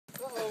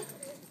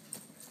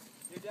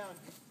down.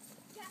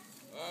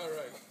 All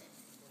right.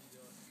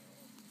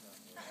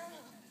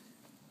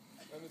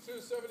 And the two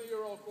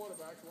 70-year-old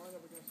quarterbacks line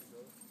up against each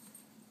other.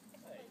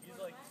 Hey, he's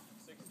like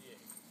 68.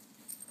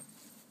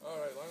 All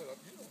right, line it up.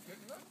 You don't get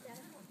nothing.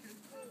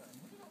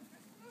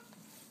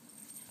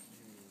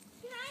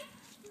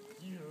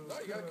 No,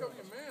 you gotta cover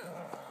your man.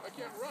 I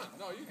can't run.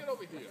 No, you get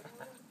over here.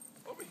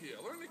 Over here.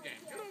 Learn the game.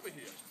 Get over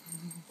here.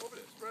 Over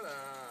there. Spread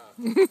out.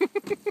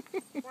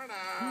 Spread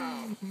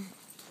out.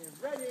 Get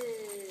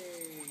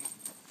ready.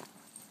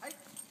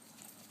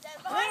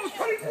 Oh,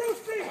 Teddy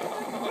Bruschi!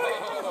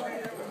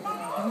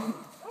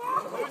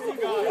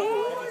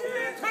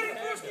 Teddy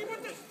Bruschi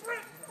with the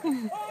sprint! Oh,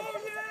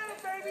 yeah,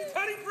 baby!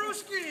 Teddy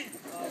Bruschi!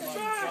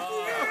 Yeah!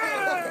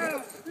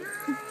 Yeah,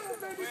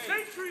 baby!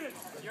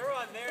 Patriots! You're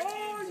on their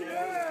team, too.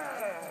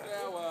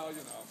 Yeah, well, you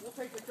know. We'll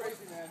take the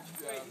crazy man.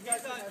 Wait,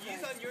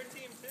 he's on your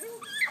team, too?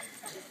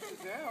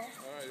 Now.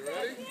 All right, you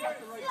ready?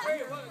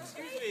 Wait, what?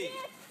 Excuse me.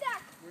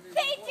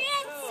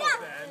 Patriots No, suck!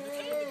 Ben, look at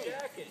the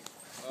jacket.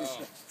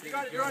 Oh.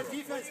 You're on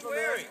defense, What are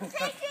you wearing?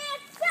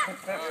 Patriots suck!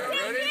 All right,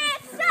 ready?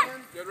 Patriots suck!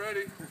 Get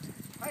ready.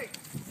 Hey.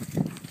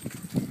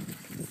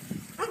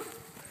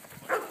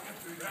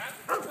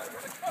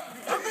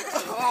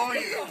 Oh,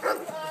 yeah!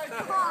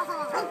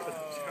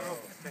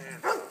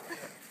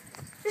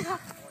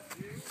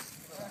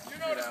 You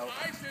notice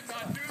I did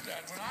not do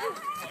that when I was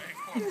playing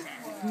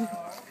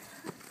quarterback.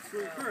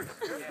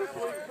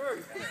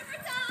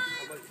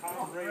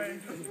 Tom Brady.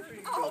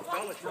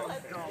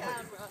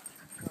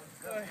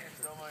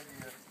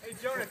 Hey,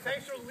 Jonah,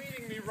 thanks for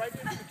leading me right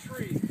into the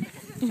tree.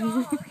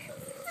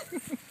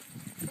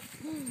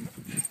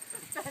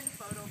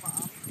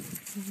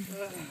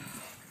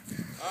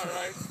 All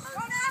right.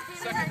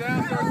 Second down,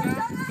 third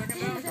down. Second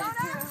down.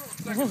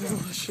 Second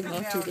down. Should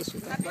not do this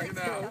with that. Second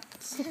down.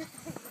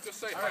 Just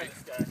say hi.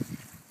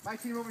 My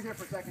team over here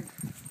for a second.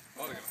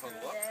 Oh, they're going to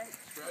huddle up.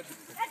 Tragedy.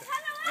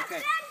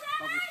 Okay.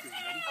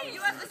 Oh, you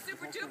have the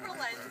super duper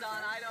lens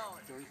on. I don't.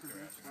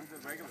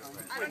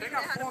 I don't even know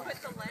how to put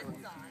the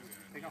lens on.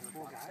 They got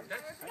 4 guys.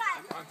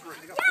 On three.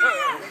 They got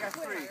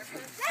 3.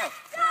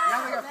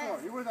 Now they got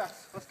 4. You with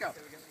us. Let's go.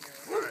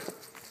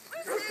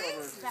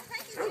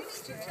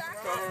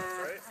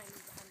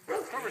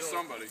 Cover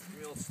somebody.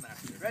 Real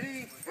snapper.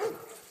 Ready?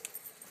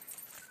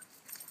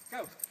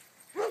 Go.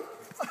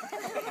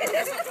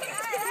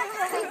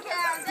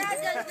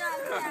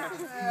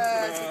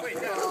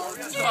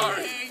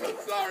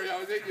 Sorry, I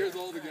was 8 years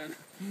old again.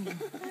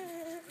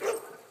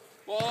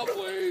 Ball,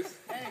 please.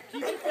 Hey,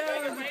 keep it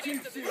down. Right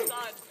into the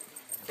sun.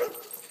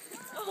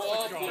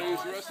 Ball, please.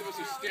 The rest of us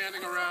are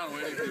standing around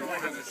waiting for you to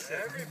finish.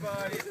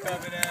 Everybody's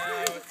coming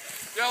out.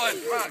 Dylan,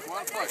 come on, go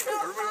on, play.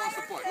 Everybody wants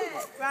to play. Come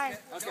on. Right.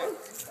 Okay.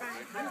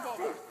 Bring the ball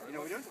back. You know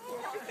what we're doing?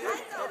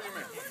 Cover your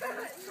man.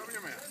 Cover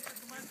your man.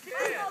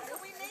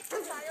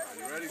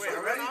 You ready? Wait,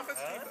 are we on offense?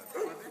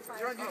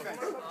 You're on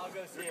defense. I'll go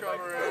see if I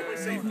Cover can. it.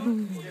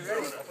 You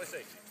ready? I'll play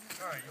safety.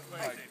 All right, you'll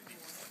play safety.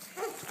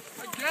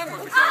 Again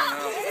with the going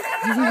out.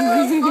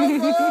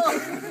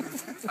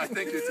 I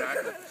think you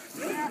tackled.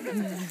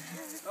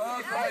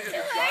 Oh, God, you're the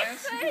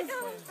Giants. You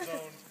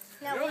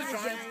know the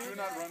Giants do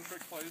not run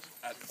trick plays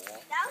at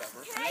all, ever.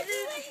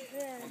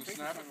 When they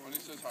snap it, when he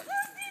says hi.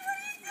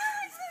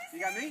 You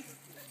got me?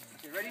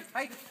 You ready?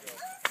 Hike.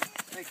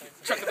 Thank you.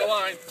 Check the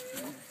line.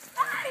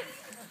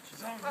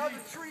 Oh, the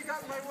tree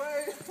got in my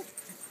way.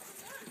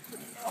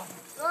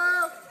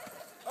 Oh,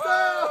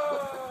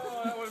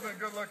 that would have been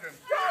good looking.